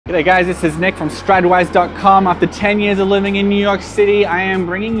G'day guys, this is Nick from Stridewise.com. After 10 years of living in New York City, I am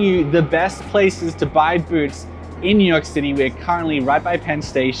bringing you the best places to buy boots in New York City. We're currently right by Penn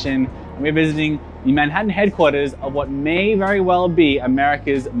Station, and we're visiting the Manhattan headquarters of what may very well be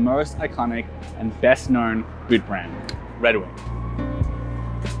America's most iconic and best known boot brand, Red Wing.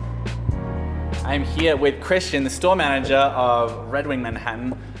 I'm here with Christian, the store manager of Red Wing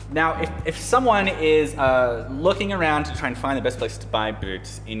Manhattan. Now, if someone is looking around to try and find the best place to buy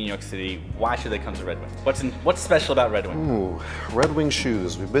boots in New York City, why should they come to Red Wing? What's special about Red Wing? Ooh, Red Wing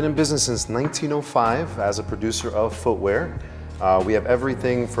shoes. We've been in business since 1905 as a producer of footwear. We have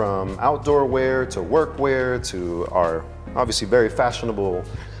everything from outdoor wear to work wear to our obviously very fashionable,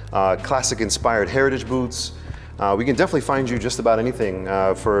 classic inspired heritage boots. We can definitely find you just about anything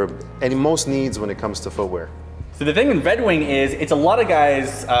for most needs when it comes to footwear. So the thing with Red Wing is it's a lot of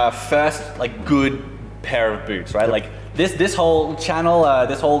guys' first good pair of boots, right? Like this whole channel,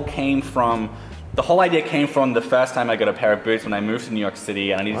 the whole idea came from the first time I got a pair of boots when I moved to New York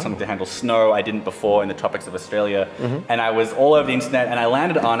City and I needed something to handle snow. I didn't before in the tropics of Australia. And I was all over the internet and I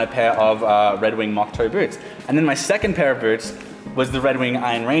landed on a pair of Red Wing mock toe boots. And then my second pair of boots was the Red Wing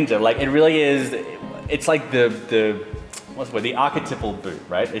Iron Ranger. Like it really is, it's like the archetypal boot,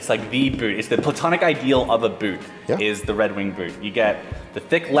 right? It's like the boot. It's the platonic ideal of a boot is the Red Wing boot. You get the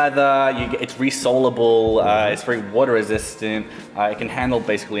thick leather, it's resoleable, it's very water resistant, it can handle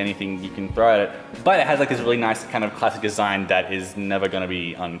basically anything you can throw at it, but it has like this really nice kind of classic design that is never gonna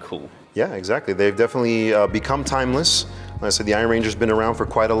be uncool. Yeah, exactly. They've definitely become timeless. Like I said, the Iron Ranger's been around for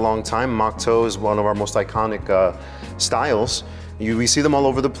quite a long time. Mock toe is one of our most iconic styles. We see them all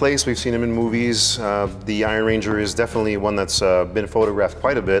over the place. We've seen them in movies. The Iron Ranger is definitely one that's been photographed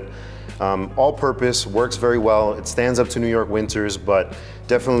quite a bit. All purpose, works very well. It stands up to New York winters, but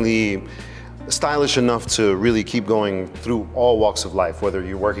definitely stylish enough to really keep going through all walks of life, whether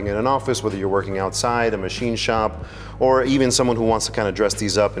you're working in an office, whether you're working outside, a machine shop, or even someone who wants to kind of dress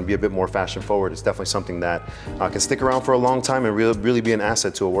these up and be a bit more fashion forward. It's definitely something that can stick around for a long time and really be an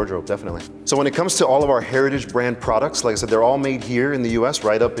asset to a wardrobe, definitely. So when it comes to all of our heritage brand products, like I said, they're all made here in the US,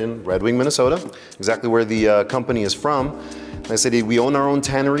 right up in Red Wing, Minnesota, exactly where the company is from. Like I said, we own our own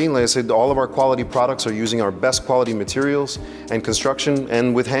tannery. Like I said, all of our quality products are using our best quality materials and construction,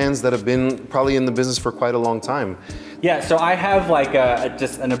 and with hands that have been probably in the business for quite a long time. Yeah, so I have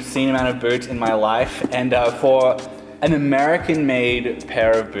just an obscene amount of boots in my life, and for an American-made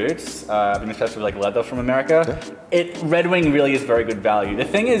pair of boots, especially like leather from America, Red Wing really is very good value. The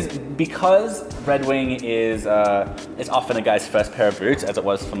thing is, because Red Wing is often a guy's first pair of boots, as it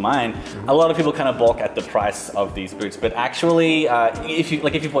was for mine, a lot of people kind of balk at the price of these boots. But actually, if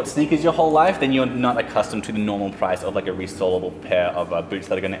you bought sneakers your whole life, then you're not accustomed to the normal price of like a resoleable pair of boots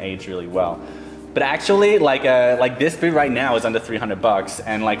that are going to age really well. But actually, like this boot right now is under 300 bucks,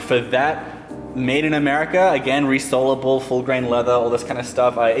 and like for that, made in America, again, resoleable, full grain leather, all this kind of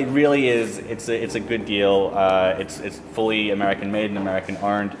stuff. It really is, it's a good deal. It's fully American made and American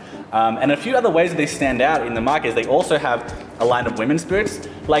owned. And a few other ways that they stand out in the market is they also have a line of women's boots.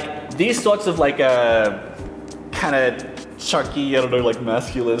 Like these sorts of like kind of chunky, I don't know, like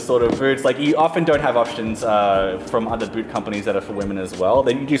masculine sort of boots. Like you often don't have options from other boot companies that are for women as well.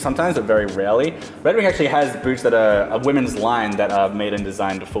 They do sometimes, but very rarely. Red Wing actually has boots that are a women's line that are made and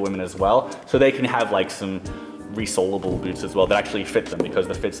designed for women as well. So they can have like some resoleable boots as well that actually fit them, because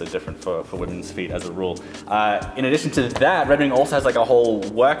the fits are different for women's feet as a rule. In addition to that, Red Wing also has like a whole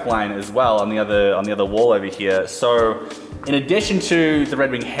work line as well on the other wall over here. So in addition to the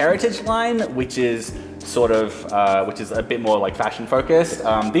Red Wing Heritage line, which is a bit more like fashion focused.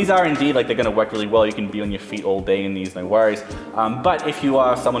 These are indeed like they're going to work really well. You can be on your feet all day in these, no worries. But if you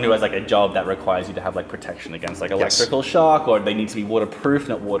are someone who has like a job that requires you to have like protection against like electrical shock, or they need to be waterproof,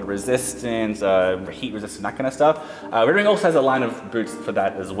 not water resistant, heat resistant, that kind of stuff. Red Wing also has a line of boots for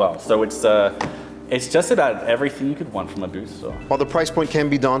that as well. So it's just about everything you could want from a boot store. While the price point can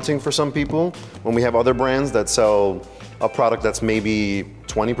be daunting for some people, when we have other brands that sell a product that's maybe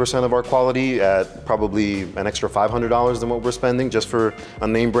 20% of our quality at probably an extra $500 than what we're spending just for a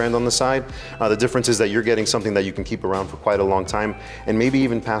name brand on the side. The difference is that you're getting something that you can keep around for quite a long time and maybe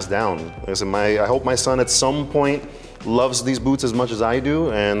even pass down. Listen, I hope my son at some point loves these boots as much as I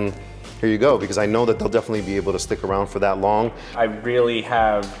do, and here you go, because I know that they'll definitely be able to stick around for that long. I really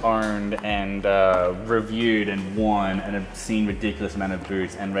have owned and reviewed and worn an obscene, ridiculous amount of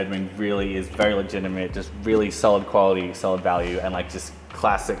boots, and Red Wing really is very legitimate, just really solid quality, solid value, and like just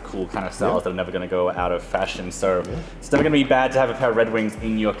classic, cool kind of styles that are never going to go out of fashion. So it's never going to be bad to have a pair of Red Wings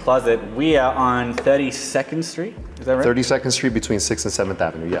in your closet. We are on 32nd Street, is that right? 32nd Street between 6th and 7th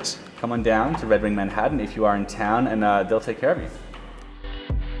Avenue, yes. Come on down to Red Wing Manhattan if you are in town, and they'll take care of you.